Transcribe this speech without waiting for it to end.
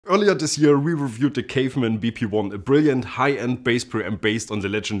Earlier this year we reviewed the Caveman BP1, a brilliant high-end bass preamp based on the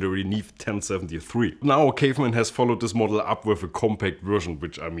legendary Neve 1073. Now Caveman has followed this model up with a compact version,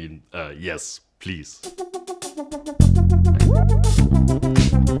 which I mean, yes, please.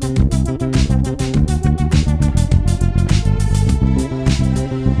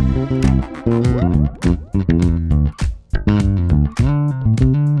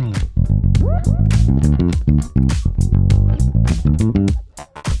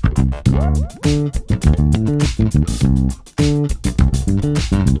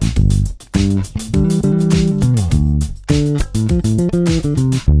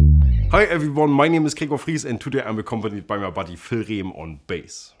 Hi everyone, my name is Gregor Fries and today I'm accompanied by my buddy Phil Rehm on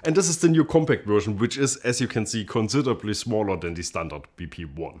bass. And this is the new compact version, which is, as you can see, considerably smaller than the standard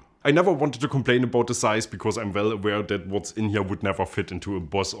BP1. I never wanted to complain about the size because I'm well aware that what's in here would never fit into a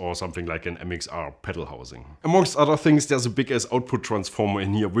Boss or something like an MXR pedal housing. Amongst other things, there's a big ass output transformer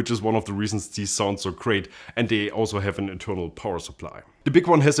in here, which is one of the reasons these sound so great, and they also have an internal power supply. The big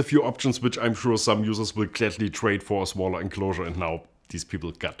one has a few options which I'm sure some users will gladly trade for a smaller enclosure, and now these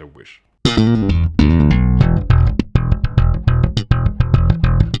people got their wish.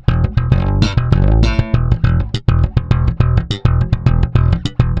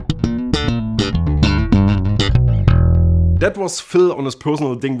 That was Phil on his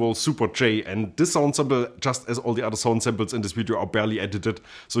personal Dingwall Super J, and this sound sample, just as all the other sound samples in this video, are barely edited,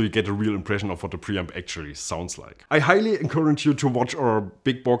 so you get a real impression of what the preamp actually sounds like. I highly encourage you to watch our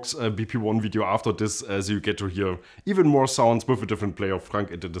big box BP1 video after this, as you get to hear even more sounds with a different player,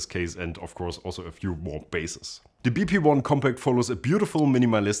 Frank in this case, and of course also a few more basses. The BP1 Compact follows a beautiful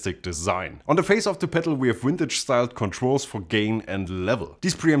minimalistic design. On the face of the pedal we have vintage styled controls for gain and level.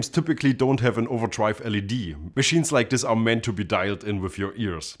 These preamps typically don't have an overdrive LED. Machines like this are meant to be dialed in with your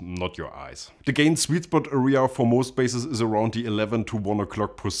ears, not your eyes. The gain sweet spot area for most basses is around the 11 to 1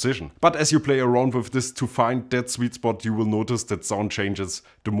 o'clock position. But as you play around with this to find that sweet spot, you will notice that sound changes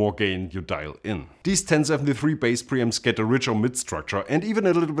the more gain you dial in. These 1073 bass preamps get a richer mid structure and even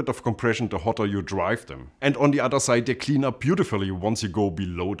a little bit of compression the hotter you drive them. And on the other side, they clean up beautifully once you go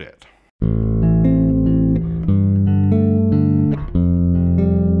below that.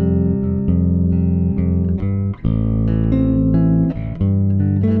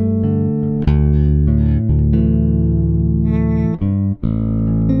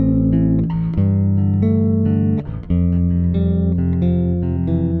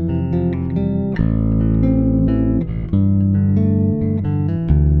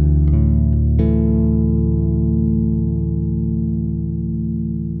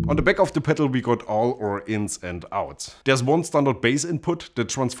 On the back of the pedal we got all our ins and outs. There's one standard bass input, the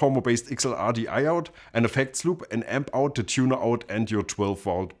transformer based XLR DI out, an effects loop, an amp out, the tuner out, and your 12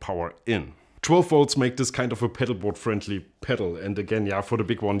 volt power in. 12 volts make this kind of a pedalboard friendly pedal, and again, yeah, for the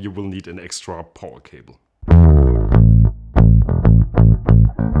big one you will need an extra power cable.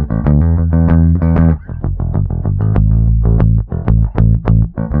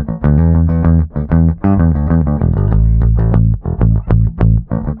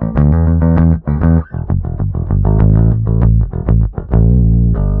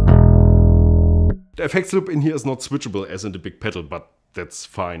 The effects loop in here is not switchable as in the big pedal, but that's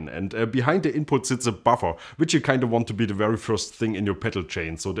fine. And behind the input sits a buffer, which you kind of want to be the very first thing in your pedal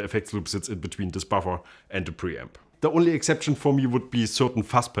chain, so the effects loop sits in between this buffer and the preamp. The only exception for me would be certain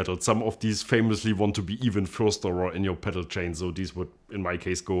fuzz pedals. Some of these famously want to be even firster in your pedal chain, so these would in my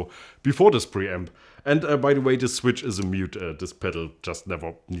case go before this preamp. And by the way, this switch is a mute, this pedal just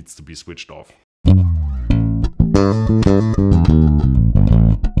never needs to be switched off.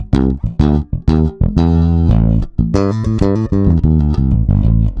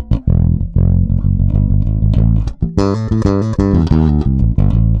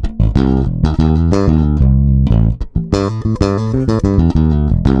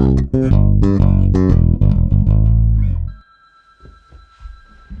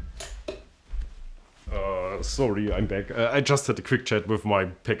 Sorry, I'm back. I just had a quick chat with my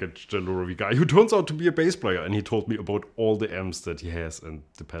package delivery guy, who turns out to be a bass player, and he told me about all the amps that he has and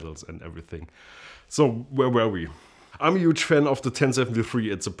the pedals and everything. So, where were we? I'm a huge fan of the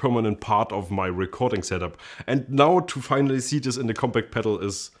 1073, it's a permanent part of my recording setup, and now to finally see this in the compact pedal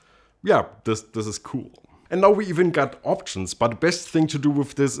is, yeah, this is cool. And now we even got options, but the best thing to do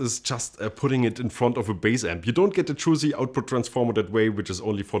with this is just putting it in front of a bass amp. You don't get the choosy output transformer that way, which is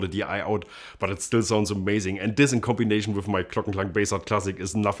only for the DI out, but it still sounds amazing. And this in combination with my Glockenklang Bass Art Classic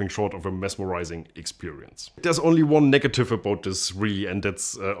is nothing short of a mesmerizing experience. There's only one negative about this really, and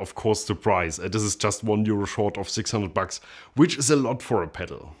that's of course the price. This is just €1 short of 600 bucks, which is a lot for a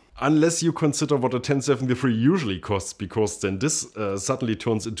pedal. Unless you consider what a 1073 usually costs, because then this suddenly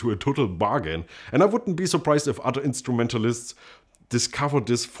turns into a total bargain. And I wouldn't be surprised if other instrumentalists discover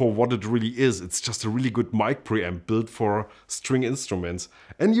this for what it really is. It's just a really good mic preamp built for string instruments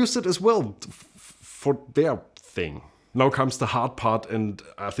and use it as well for their thing. Now comes the hard part, and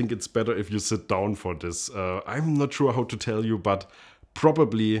I think it's better if you sit down for this. I'm not sure how to tell you, but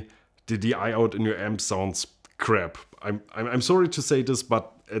probably the DI out in your amp sounds crap. I'm sorry to say this,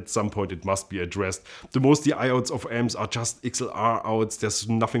 but at some point it must be addressed. The most DI outs of amps are just XLR outs. There's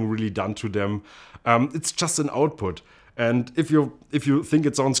nothing really done to them. It's just an output. And if you think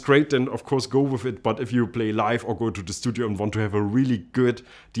it sounds great, then of course go with it. But if you play live or go to the studio and want to have a really good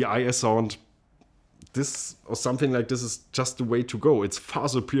DI sound, this or something like this is just the way to go. It's far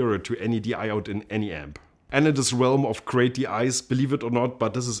superior to any DI out in any amp. And in this realm of great DIs, believe it or not,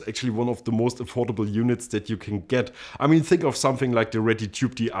 but this is actually one of the most affordable units that you can get. I mean, think of something like the Ready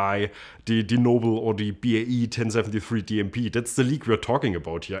Tube DI, the Noble or the BAE 1073 DMP. That's the league we're talking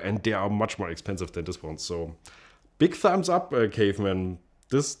about here, and they are much more expensive than this one. So big thumbs up, Caveman.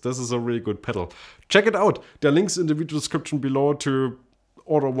 This is a really good pedal. Check it out. There are links in the video description below to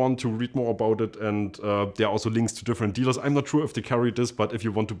order one, to read more about it, and there are also links to different dealers. I'm not sure if they carry this, but if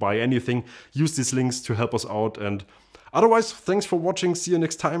you want to buy anything, use these links to help us out. And otherwise, thanks for watching. See you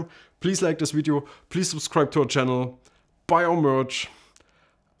next time. Please like this video. Please subscribe to our channel. Buy our merch.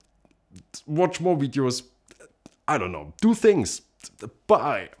 Watch more videos. I don't know. Do things.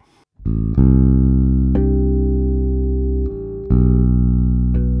 Bye.